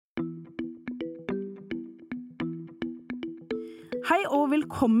Hei og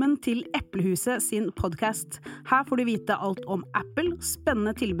velkommen til Eplehuset sin podcast. Her får du vite alt om Apple,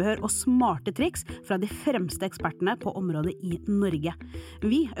 spennende tilbehør og smarte triks fra de fremste ekspertene på området i Norge.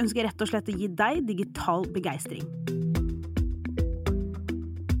 Vi ønsker rett og slett å gi deg digital begeistring.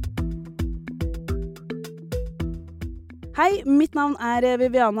 Hei, mitt navn er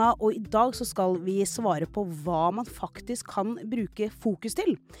Viviana, og i dag så skal vi svare på hva man faktisk kan bruke fokus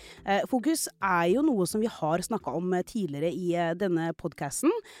til. Fokus er jo noe som vi har snakket om tidligere i denne podcasten,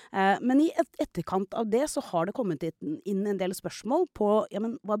 men i etterkant av det så har det kommet inn en del spørsmål på, ja,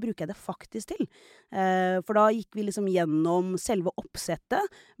 men hva bruker jeg det faktisk til? For da gikk vi liksom gjennom selve oppsettet,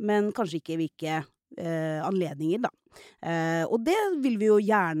 men kanskje ikke hvilke anledninger da. Og det vil vi jo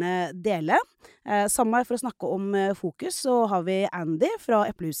gjerne dele. Sammen for å snakke om fokus, så har vi Andy fra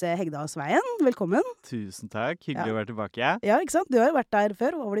Eplehuset Hegdalsveien. Velkommen. Tusen takk, hyggelig å være tilbake. Ja, ikke sant? Du har jo vært der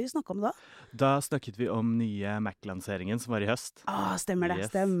før. Hva var det vi snakket om da? Da snakket vi om nye Mac-lanseringen som var i høst. Stemmer det,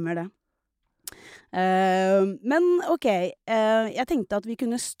 Yes. stemmer det. Men ok, jeg tenkte at vi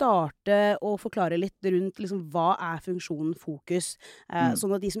kunne starte og forklare litt rundt liksom, hva er funksjonen fokus,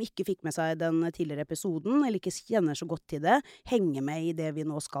 sånn at de som ikke fikk med seg den tidligere episoden, eller ikke kjenner så godt til det, henger med i det vi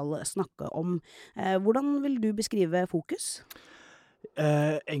nå skal snakke om. Hvordan vil du beskrive fokus?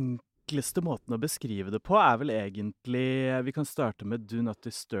 Enkleste måten å beskrive det på er vel egentlig, vi kan starte med do not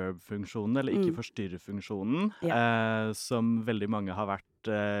disturb-funksjonen, eller ikke forstyrre-funksjonen, som veldig mange har vært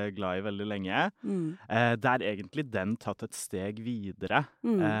glad i veldig lenge. Det er egentlig den tatt et steg videre,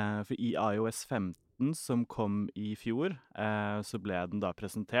 for i iOS 15 som kom i fjor, så ble den da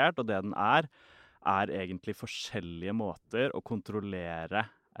presentert, og det den er egentlig forskjellige måter å kontrollere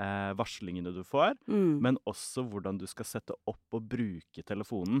varslingene du får, men også hvordan du skal sette opp og bruke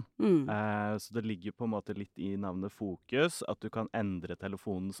telefonen. Så det ligger på en måte litt i navnet fokus, at du kan endre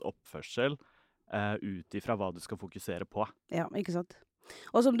telefonens oppførsel ut ifra hva du skal fokusere på. Ja, ikke sant?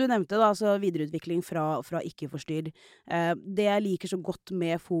 Og som du nevnte da, så videreutvikling fra ikke forstyrr. Det jeg liker så godt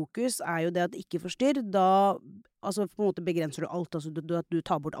med fokus er jo det at ikke forstyrr, da altså på en måte begrenser du alt, altså at du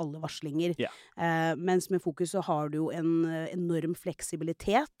tar bort alle varslinger. Mens med fokus så har du jo en enorm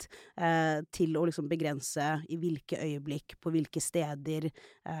fleksibilitet til å liksom begrense i hvilke øyeblikk, på hvilke steder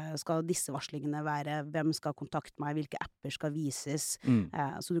skal disse varslingene være, hvem skal kontakte meg, hvilke apper skal vises.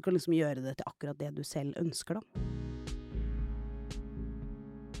 Så du kan liksom gjøre det til akkurat det du selv ønsker da.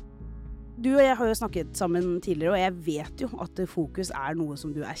 Du og jeg har jo snakket sammen tidligere, og jeg vet jo at fokus er noe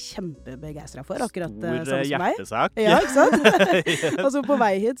som du er kjempebegeistret for, akkurat Stor sånn som meg. hjertesak. Ja, ikke sant? Altså på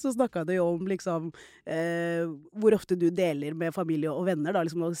vei hit så snakket du jo om liksom, hvor ofte du deler med familie og venner, da,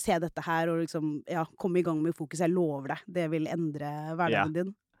 liksom å se dette her og liksom, ja, komme i gang med fokus. Jeg lover deg, det vil endre hverdagen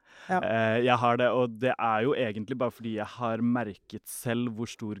din. Ja. Jeg har det, og det er jo egentlig bare fordi jeg har merket selv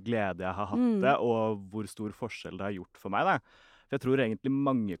hvor stor glede jeg har hatt det, og hvor stor forskjell det har gjort for meg da. For jeg tror egentlig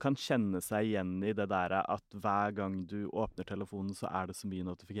mange kan kjenne seg igjen i det der at hver gang du åpner telefonen så er det så mye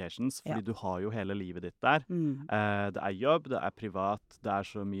notifications, fordi du har jo hele livet ditt der. Det er jobb, det er privat, det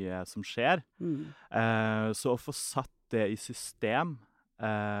er så mye som skjer. Så å få satt det i system,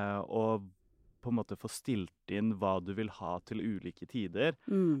 og på en måte få stilt inn hva du vil ha til ulike tider,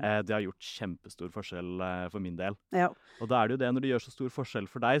 det har gjort kjempestor forskjell for min del. Ja. Og da er det jo det, når det gjør så stor forskjell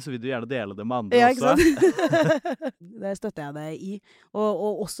for deg, så vil du gjerne dele det med andre også. Det støtter jeg deg i.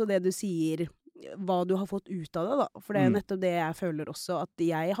 Og også det du sier, hva du har fått ut av det da. For det er nettopp det jeg føler også, at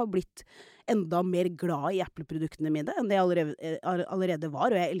jeg har blitt enda mer glad i Apple-produktene mine enn det jeg allerede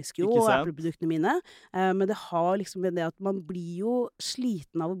var, og jeg elsker jo Apple-produktene mine, men det har liksom det at man blir jo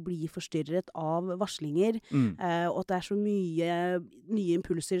sliten av å bli forstyrret av varslinger, og at det er så mye nye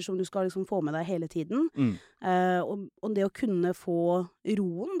impulser som du skal liksom få med deg hele tiden, og det å kunne få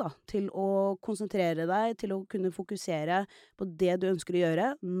roen da, til å konsentrere deg, til å kunne fokusere på det du ønsker å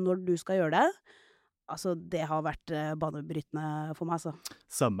gjøre, når du skal gjøre det, altså, det har vært banebrytende for meg, altså.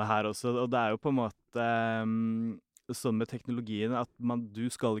 Samme her også, og det er jo på en måte sånn med teknologien, at du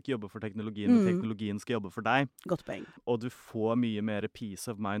skal ikke jobbe for teknologien, men teknologien skal jobbe for deg. Godt poeng. Og du får mye mer peace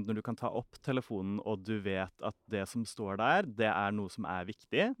of mind når du kan ta opp telefonen, og du vet at det som står der, det er noe som er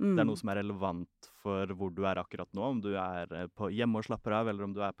viktig, det er noe som er relevant for hvor du er akkurat nå, om du er hjemme og slapper av, eller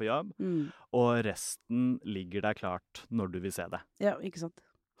om du er på jobb, og resten ligger der klart når du vil se det. Ja, ikke sant.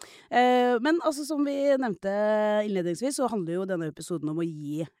 Men altså, som vi nevnte innledningsvis, så handler jo denne episoden om å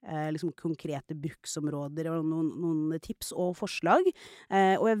gi liksom konkrete bruksområder og noen tips og forslag.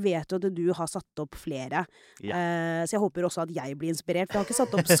 Og jeg vet jo at du har satt opp flere. Ja. Så jeg håper også at jeg blir inspirert, for jeg har ikke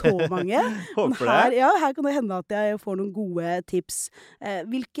satt opp så mange. Men Håper det. her kan det hende at jeg får noen gode tips.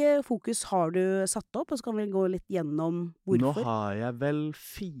 Hvilke fokus har du satt opp, og så kan vi gå litt gjennom Nå hvorfor. har jeg vel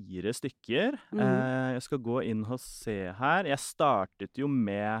 4 stykker. Mhm. Jeg skal gå inn og se her. Jeg startet jo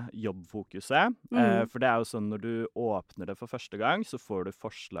med jobbfokuset, Mhm. for det er jo sånn når du åpner det for første gang, så får du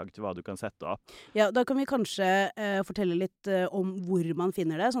forslag til hva du kan sette opp. Ja, da kan vi kanskje fortelle litt om hvor man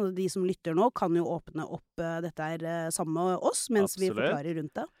finner det, sånn at de som lytter nå kan jo åpne opp dette her sammen med oss, mens vi Absolutt. forklarer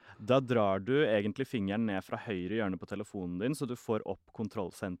rundt det. Da drar du egentlig fingeren ned fra høyre hjørne på telefonen din, så du får opp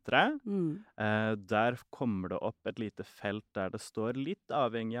kontrollsenteret. Mm. Der kommer det opp et lite felt der det står, litt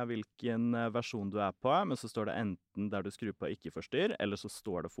avhengig av hvilken versjon du er på, men så står det enten der du skrur på ikke forstyrr, eller så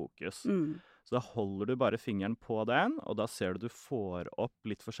står det fokus. Mm. Så da holder du bare fingeren på den, og da ser du får opp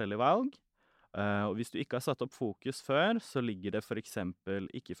litt forskjellige valg. Og hvis du ikke har satt opp fokus før, så ligger det for eksempel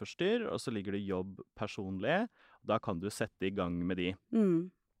ikke forstyrr, og så ligger det jobb personlig. Da kan du sette i gang med de.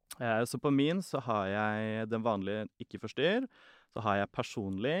 Mm. Så på min så har jeg den vanlige ikke forstyrr, så har jeg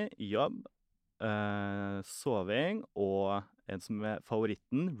personlig, jobb, soving og en som er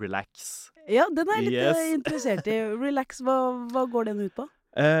favoritten, relax. Ja, den er jeg litt Yes. interessert i. Relax, hva går den ut på?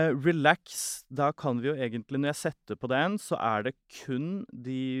 Relax, da kan vi jo egentlig, når jeg setter på den, så er det kun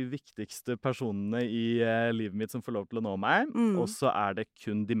de viktigste personene i livet mitt som får lov til å nå meg, og så er det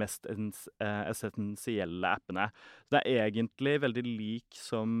kun de mest essensielle appene. Det er egentlig veldig lik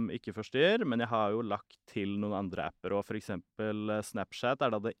som ikke forstyrr, men jeg har jo lagt til noen andre apper, og for eksempel Snapchat er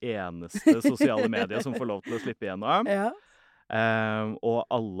da det eneste sosiale mediet som får lov til å slippe gjennom, Ja. og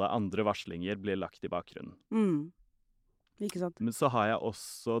alle andre varslinger blir lagt i bakgrunnen. Mm. Ikke sant? Men så har jeg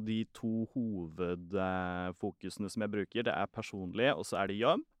også de 2 hovedfokusene som jeg bruker. Det er personlig, og så er det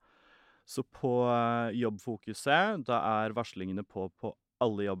jobb. Så på jobbfokuset, da er varslingene på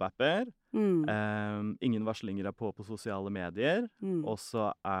alle jobbapper. Mm. Ingen varslinger er på sosiale medier. Mm. Og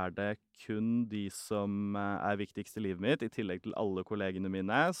så er det kun de som er viktigst i livet mitt, i tillegg til alle kollegene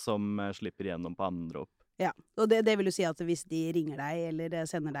mine, som slipper igjennom på anrop. Ja, og det vil jo si at hvis de ringer deg eller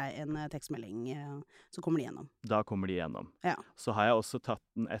sender deg en tekstmelding, så kommer de gjennom. Da kommer de gjennom. Ja. Så har jeg også tatt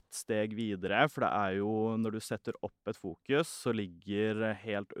den et steg videre, for det er jo når du setter opp et fokus, så ligger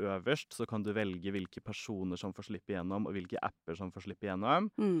helt øverst, så kan du velge hvilke personer som får slippe gjennom, og hvilke apper som får slippe gjennom.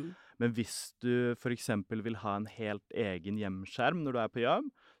 Mm. Men hvis du for eksempel vil ha en helt egen hjemskjerm når du er på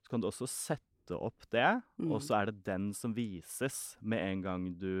jobb, så kan du også sette opp det, og så er det den som vises med en gang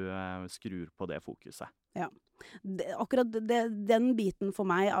du skrur på det fokuset. Ja. Akkurat den biten for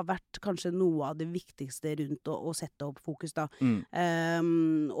meg har vært kanskje noe av det viktigste rundt å sette opp fokus da.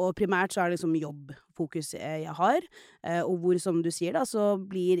 Og primært så er det liksom jobbfokus jeg har, og hvor, som du sier da, så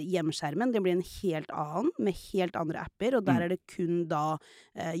blir hjemskjermen, det blir en helt annen, med helt andre apper, og der er det kun da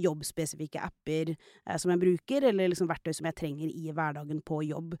jobbspesifikke apper som jeg bruker, eller liksom verktøy som jeg trenger i hverdagen på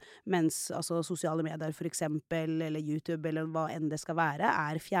jobb, mens altså sosiale medier for eksempel, eller YouTube, eller hva enn det skal være,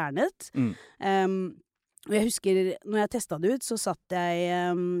 er fjernet. Og jeg husker, når jeg testet det ut, så satt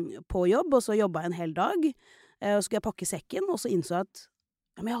jeg på jobb, og så jobbet jeg en hel dag, og så skulle jeg pakke sekken, og så innså jeg at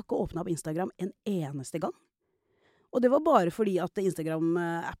ja, men jeg har ikke åpnet opp Instagram en eneste gang. Og det var bare fordi at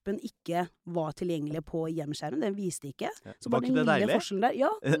Instagram-appen ikke var tilgjengelig på hjemskjermen, den viste ikke. Så var bare ikke den det lille deilig? forskjellen der, ja,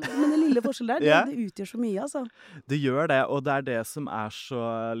 men den lille forskjellen der, Ja. det utgjør så mye, altså. Det gjør det, og det er det som er så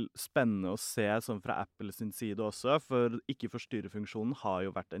spennende å se sånn fra Apple sin side også, for ikke-forstyrre-funksjonen har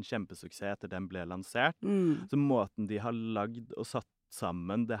jo vært en kjempesuksess etter den ble lansert. Så måten de har lagd og satt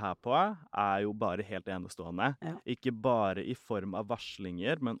sammen det her på, er jo bare helt enestående. Ja. Ikke bare i form av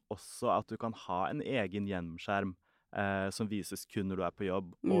varslinger, men også at du kan ha en egen hjemskjerm som vises kun når du er på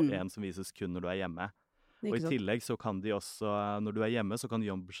jobb, og en som vises kun når du er hjemme. Og Ikke i sant? tillegg så kan de også, når du er hjemme, så kan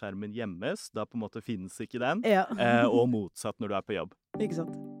jobbskjermen gjemmes, da på en måte finnes ikke den, Ja. og motsatt når du er på jobb. Ikke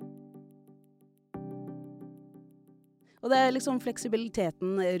sant? Og det er liksom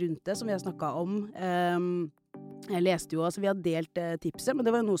fleksibiliteten rundt det som vi har snakket om. Jeg leste jo, altså vi har delt tipset, men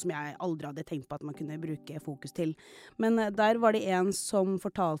det var jo noe som jeg aldri hadde tenkt på at man kunne bruke fokus til. Men der var det en som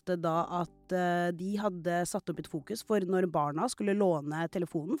fortalte da at de hadde satt opp et fokus for når barna skulle låne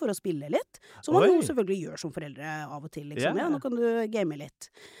telefonen for å spille litt. Som man jo Oi! selvfølgelig gjør som foreldre av og til, liksom. Ja. Ja, nå kan du game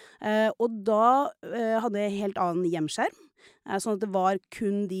litt. Og da hadde jeg helt annen hjemskjerm. Sånn at det var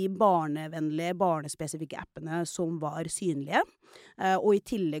kun de barnevennlige, barnespesifikke appene som var synlige. Og i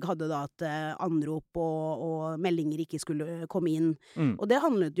tillegg hadde da at anrop og meldinger ikke skulle komme inn. Og det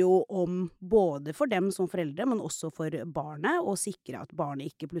handlet jo om både for dem som foreldre, men også for barnet, å sikre at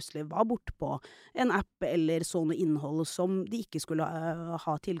barnet ikke plutselig var borte på en app eller sånn innhold som de ikke skulle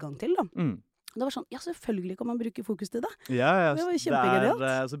ha tilgang til, da. Det var sånn, ja, selvfølgelig kan man bruke fokus til det. Ja, Det var jo kjempegenialt.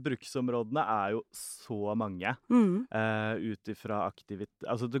 altså bruksområdene er jo så mange, ut ifra aktivitet.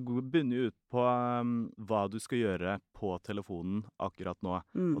 Altså det bunner jo ut på hva du skal gjøre på telefonen akkurat nå.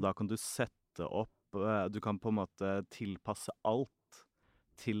 Og da kan du sette opp, du kan på en måte tilpasse alt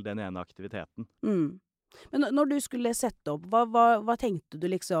til den ene aktiviteten. Men når du skulle sette opp, hva tenkte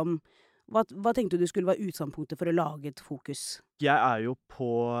du liksom, hva tenkte du skulle være utgangspunktet for å lage et fokus?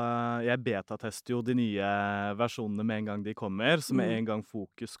 Jeg betatester jo de nye versjonene med en gang de kommer, så med en gang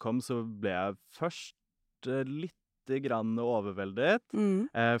fokus kom, så ble jeg først litt grann overveldet,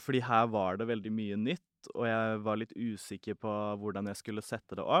 fordi her var det veldig mye nytt, og jeg var litt usikker på hvordan jeg skulle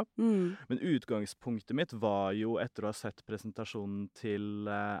sette det opp. Men utgangspunktet mitt var jo, etter å ha sett presentasjonen til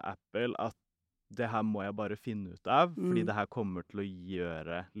Apple, at det her må jeg bare finne ut av, fordi det her kommer til å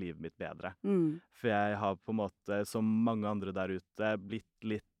gjøre livet mitt bedre. For jeg har på en måte, som mange andre der ute,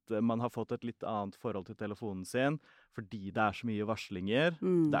 man har fått et litt annet forhold til telefonen sin, fordi det er så mye varslinger.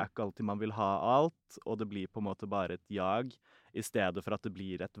 Det er ikke alltid man vil ha alt, og det blir på en måte bare et jag, i stedet for at det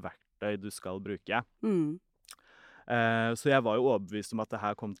blir et verktøy du skal bruke. Så jeg var jo overbevist om at det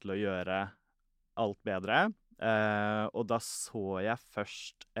her kom til å gjøre alt bedre. Og da så jeg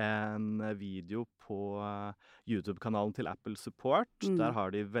først en video på YouTube-kanalen til Apple Support. Der har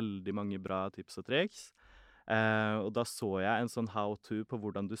de veldig mange bra tips og triks. Og da så jeg en sånn how-to på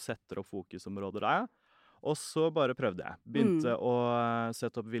hvordan du setter opp fokusområder der. Og så bare prøvde jeg. Begynte å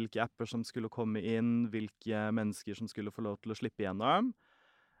sette opp hvilke apper som skulle komme inn, hvilke mennesker som skulle få lov til å slippe gjennom.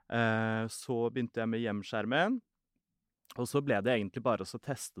 Så begynte jeg med hjemskjermen. Og så ble det egentlig bare å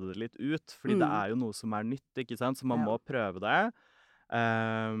teste det litt ut, fordi det er jo noe som er nytt, ikke sant? Så man må prøve det.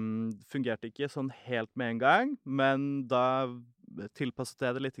 Fungerte ikke sånn helt med en gang, men da tilpasset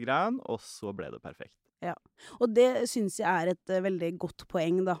jeg det litt grann, og så ble det perfekt. Ja, og det synes jeg er et veldig godt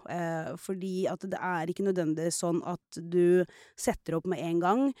poeng da, fordi at det er ikke nødvendig sånn at du setter opp med en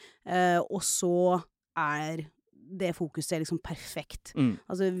gang, og så er det fokuset liksom perfekt.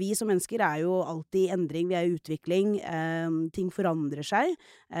 Altså, vi som mennesker er jo alltid i endring, vi er i utvikling, ting forandrer seg,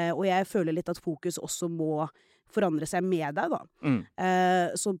 og jeg føler litt at fokus også må forandre seg med deg, da.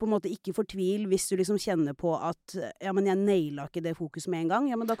 Så på en måte ikke fortvil hvis du liksom kjenner på at ja, men jeg nailet ikke det fokuset med en gang.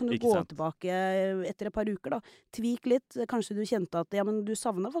 Ja, men da kan du gå tilbake etter et par uker, da. Tvik litt. Kanskje du kjente at ja, men du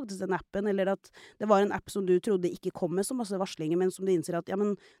savnet faktisk den appen, eller at det var en app som du trodde ikke kom med så masse varslinger, men som du innser at ja,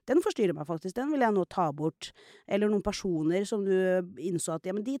 men den forstyrrer meg faktisk, den vil jeg nå ta bort. Eller noen personer som du innså at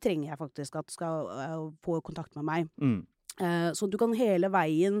ja, men de trenger jeg faktisk at skal få kontakt med meg. Så du kan hele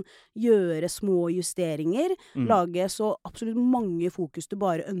veien gjøre små justeringer, lage så absolutt mange fokus du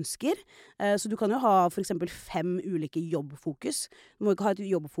bare ønsker. Så du kan jo ha for eksempel 5 ulike jobbfokus. Du må ikke ha et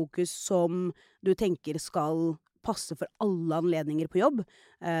jobbfokus som du tenker skal passe for alle anledninger på jobb,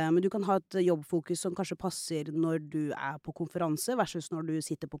 men du kan ha et jobbfokus som kanskje passer når du er på konferanse versus når du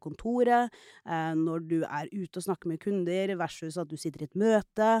sitter på kontoret, når du er ute og snakker med kunder versus at du sitter i et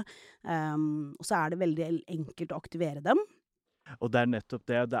møte, og så er det veldig enkelt å aktivere dem. Og det er nettopp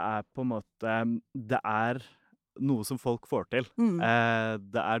det, det er på en måte, det er noe som folk får til.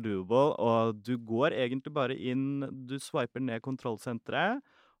 Det er doable, og du går egentlig bare inn, du swiper ned kontrollsenteret,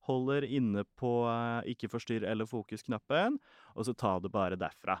 holder inne på ikke forstyrr eller fokus-knappen, og så ta det bare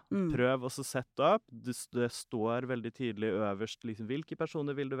derfra. Prøv også sette opp. Det står veldig tydelig øverst liksom, hvilke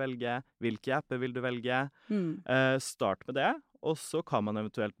personer vil du velge, hvilke apper vil du velge. Start med det, og så kan man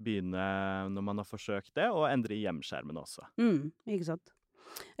eventuelt begynne når man har forsøkt det, og endre i hjemskjermen også. Ikke sant?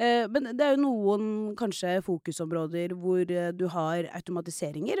 Men det er jo noen kanskje fokusområder hvor du har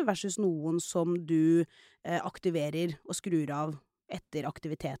automatiseringer versus noen som du aktiverer og skrur av etter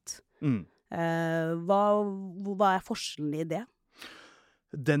aktivitet. Hva er forskjellen i det?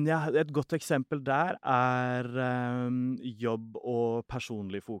 Et godt eksempel der er jobb og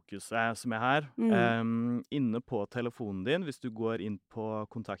personlig fokuset som jeg har. Inne på telefonen din, hvis du går inn på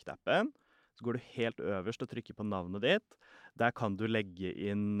kontaktappen, så går du helt øverst og trykker på navnet ditt. Der kan du legge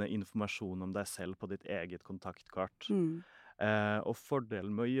inn informasjon om deg selv på ditt eget kontaktkort. Og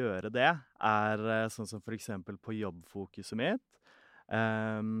fordelen med å gjøre det er sånn som for eksempel på jobbfokuset mitt.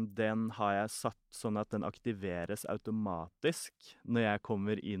 Den har jeg satt sånn at den aktiveres automatisk når jeg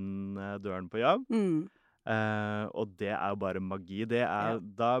kommer inn døren på jobb. Og det er jo bare magi.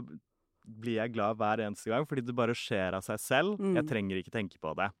 Da blir jeg glad hver eneste gang, fordi det bare skjer av seg selv. Jeg trenger ikke tenke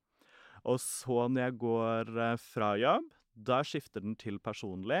på det. Og så når jeg går fra jobb, da skifter den til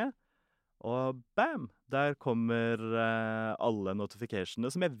personlig, og bam! Der kommer alle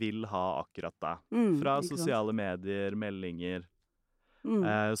notificationene som jeg vil ha akkurat da. Fra sosiale medier, meldinger.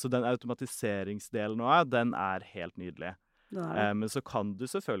 Så den automatiseringsdelen nå, den er helt nydelig. Men så kan du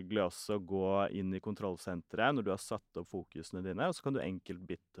selvfølgelig også gå inn i kontrollsenteret når du har satt opp fokusene dine, og så kan du enkelt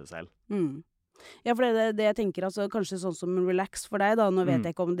bytte selv. Ja, for det jeg tenker, altså, kanskje sånn som relax for deg da, nå vet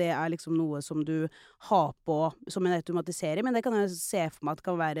jeg ikke om det er liksom noe som du har på som en automatisering, men det kan jeg se for meg at det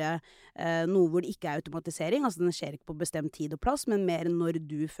kan være noe hvor det ikke er automatisering, altså den skjer ikke på bestemt tid og plass, men mer når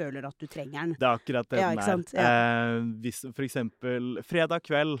du føler at du trenger den. Det er akkurat det den er. Hvis for eksempel fredag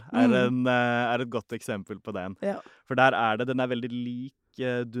kveld er et godt eksempel på den. For der den er veldig lik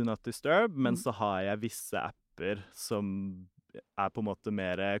Do Not Disturb, men så har jeg visse apper som er på en måte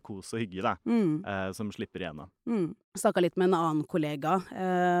mer kos og hygge da, som slipper igjennom. Snakket litt med en annen kollega,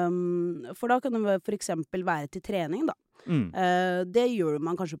 for da kan det for eksempel være til trening da. Det gjør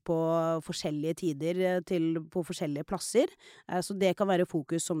man kanskje på forskjellige tider på forskjellige plasser, så det kan være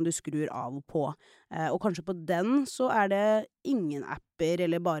fokus som du skrur av og på. Og kanskje på den så er det ingen apper,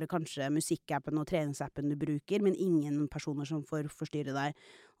 eller bare kanskje musikkappen og treningsappen du bruker, men ingen personer som får forstyrre deg.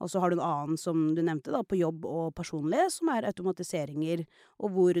 Og så har du en annen som du nevnte da, på jobb og personlig, som er automatiseringer,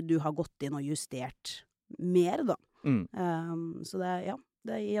 og hvor du har gått inn og justert mer da. Så det er,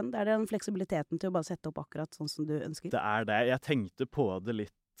 det er den fleksibiliteten til å bare sette opp akkurat sånn som du ønsker. Det er det. Jeg tenkte på det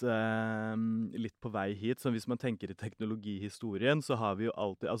litt på vei hit. Så hvis man tenker i teknologihistorien, så har vi jo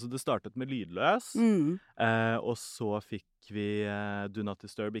alltid... Altså, det startet med lydløs, og så fikk vi Do Not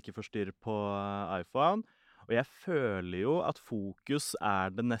Disturb, ikke forstyrr på iPhone. Og jeg føler jo at fokus er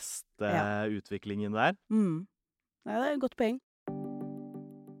den neste utviklingen der. Ja, det er et godt poeng.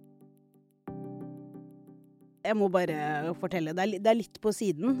 Jeg må bare fortelle, det er litt på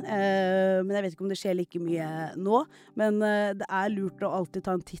siden, men jeg vet ikke om det skjer like mye nå, men det er lurt å alltid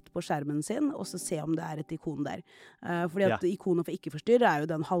ta en titt på skjermen sin, og så se om det er et ikon der. Fordi at ikonet for ikke forstyrre er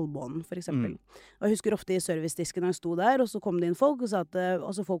jo den halvmånen, for eksempel. Og jeg husker ofte i servicedisken når jeg sto der, og så kom det inn folk og sa at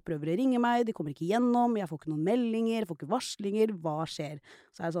altså, folk prøver å ringe meg, de kommer ikke gjennom, jeg får ikke noen meldinger, jeg får ikke varslinger, hva skjer?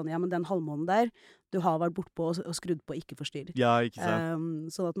 Så er det sånn, ja, men den halvmånen der, du har vært bort på og skrudd på ikke forstyrr. Ja, ikke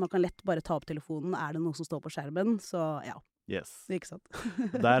sant. Sånn at man kan lett bare ta opp telefonen. Er det noe som står på skjermen? Så ja. Yes. Ikke sant?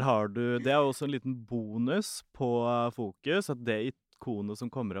 Der har du, det er også en liten bonus på fokus, at det ikonet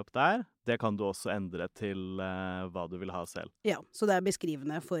som kommer opp der, det kan du også endre til hva du vil ha selv. Ja, så det er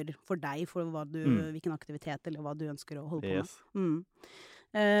beskrivende for deg, for hva hvilken aktivitet eller hva du ønsker å holde på med.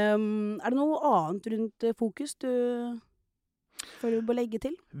 Er det noe annet rundt fokus du får du legge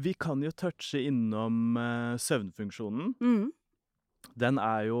til? Vi kan jo touche innom søvnfunksjonen. Den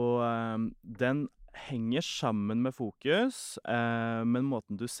er jo, den henger sammen med fokus, men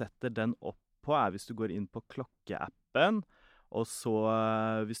måten du setter den opp på er hvis du går inn på klokkeappen, og så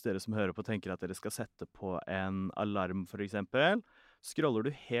hvis dere som hører på tenker at dere skal sette på en alarm for eksempel, scroller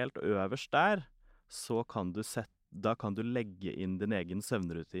du helt øverst der, så kan du da kan du legge inn din egen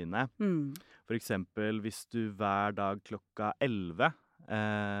søvnrutine. For eksempel hvis du hver dag klokka 11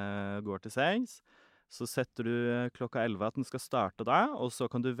 går til sengs, så setter du klokka 11 at den skal starte da, og så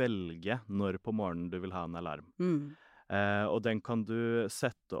kan du velge når på morgenen du vil ha en alarm. Og den kan du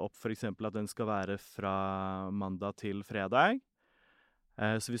sette opp for eksempel at den skal være fra mandag til fredag.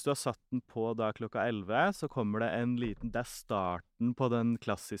 Så hvis du har satt den på da klokka 11, så kommer det en liten, det er starten på den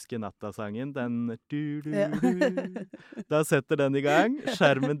klassiske nattasangen, den Da setter den i gang,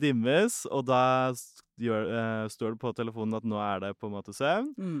 skjermen dimmes, og da står det på telefonen at nå er det på en måte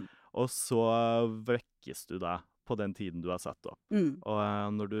søvn, og så vekkes du da på den tiden du har satt opp.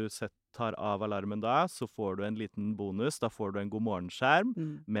 Og når du tar av alarmen da, så får du en liten bonus, da får du en god morgenskjerm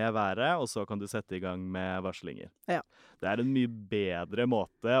med været, og så kan du sette i gang med varslinger. Det er en mye bedre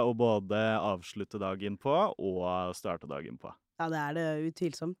måte å både avslutte dagen på og starte dagen på. Ja, det er det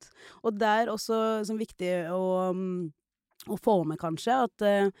utvilsomt. Og det er også sånn viktig å få med kanskje, at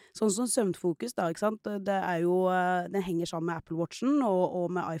sånn som søvnfokus da, ikke sant? Det er jo, den henger sammen med Apple Watchen og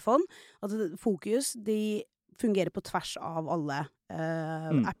med iPhone. At fokus, de fungerer på tvers av alle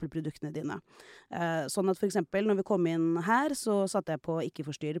Apple-produktene dine. Sånn at for eksempel, når vi kom inn her, så satte jeg på ikke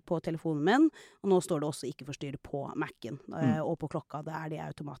forstyrr på telefonen min, og nå står det også ikke forstyrr på Mac'en, og på klokka, det er det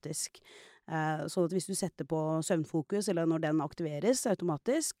automatisk. Sånn at hvis du setter på søvnfokus, eller når den aktiveres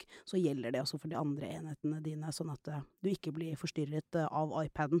automatisk, så gjelder det også for de andre enhetene dine, sånn at du ikke blir forstyrret av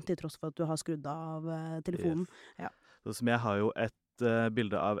iPaden, til tross for at du har skrudd av telefonen. Så som jeg har jo et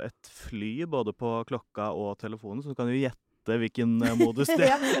bilde av et fly, både på klokka og telefonen, så du kan jo gjette gjette hvilken modus det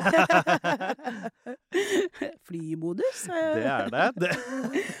Ja. er? Flymodus? Det er det.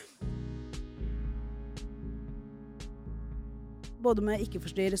 Både med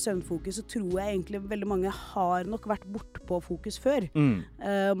ikke-forstyrr søvnfokus, så tror jeg egentlig veldig mange har nok vært bort på fokus før.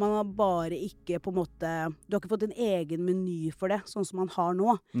 Man har bare ikke på en måte, du har ikke fått en egen meny for det, sånn som man har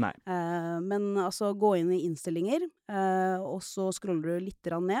nå. Nei. Men altså, gå inn i innstillinger, og så scroller du litt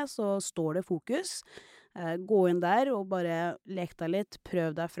grann ned, så står det fokus. Gå inn der og bare lek deg litt,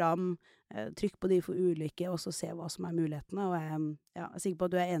 prøv deg fram, trykk på de for ulike, og så se hva som er mulighetene. Og jeg er sikker på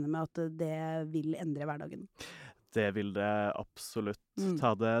at du er enig med at det vil endre hverdagen. Det vil det absolutt.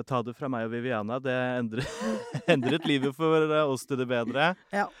 Ta det fra meg og Viviana. Det endret livet for oss til det bedre.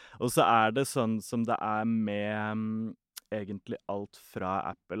 Ja. Og så er det sånn som det er med egentlig alt fra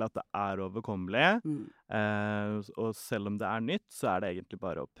Apple, at det er overkommelig. Og selv om det er nytt, så er det egentlig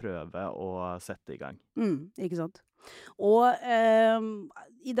bare å prøve å sette i gang. Ikke sant? Og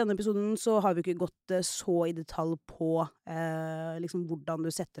i denne episoden så har vi ikke gått så i detalj på liksom hvordan du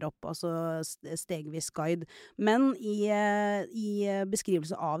setter opp, altså stegvis guide. Men i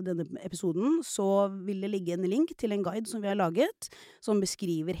beskrivelse av denne episoden så vil det ligge en link til en guide som vi har laget, som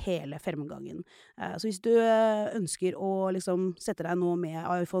beskriver hele fremgangen. Så hvis du ønsker å liksom sette deg nå med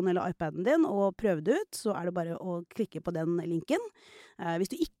iPhone eller iPaden din og prøve det ut, så er det bare å klikke på den linken.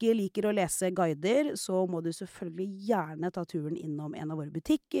 Hvis du ikke liker å lese guider, så må du selvfølgelig gjerne ta turen innom en av våre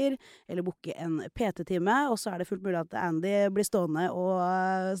butikker, eller booke en PT-time, og så er det fullt mulig at Andy blir stående og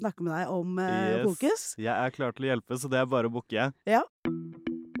snakke med deg om fokus. Jeg er klar til å hjelpe, så det er bare å booke. Ja.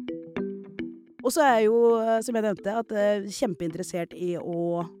 Og så er jeg jo, som jeg nevnte, at kjempeinteressert i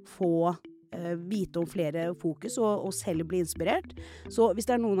å få vite om flere fokus og selv bli inspirert. Så hvis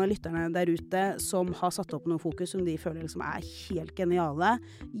det er noen av lytterne der ute som har satt opp noen fokus som de føler liksom er helt geniale,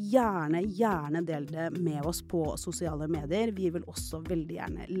 gjerne del det med oss på sosiale medier. Vi vil også veldig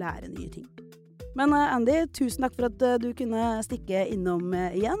gjerne lære nye ting. Men Andy, tusen takk for at du kunne stikke innom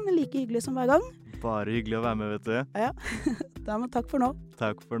igjen. Like hyggelig som hver gang. Bare hyggelig å være med, vet du. Ja, da men takk for nå.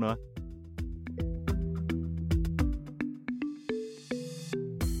 Takk for nå.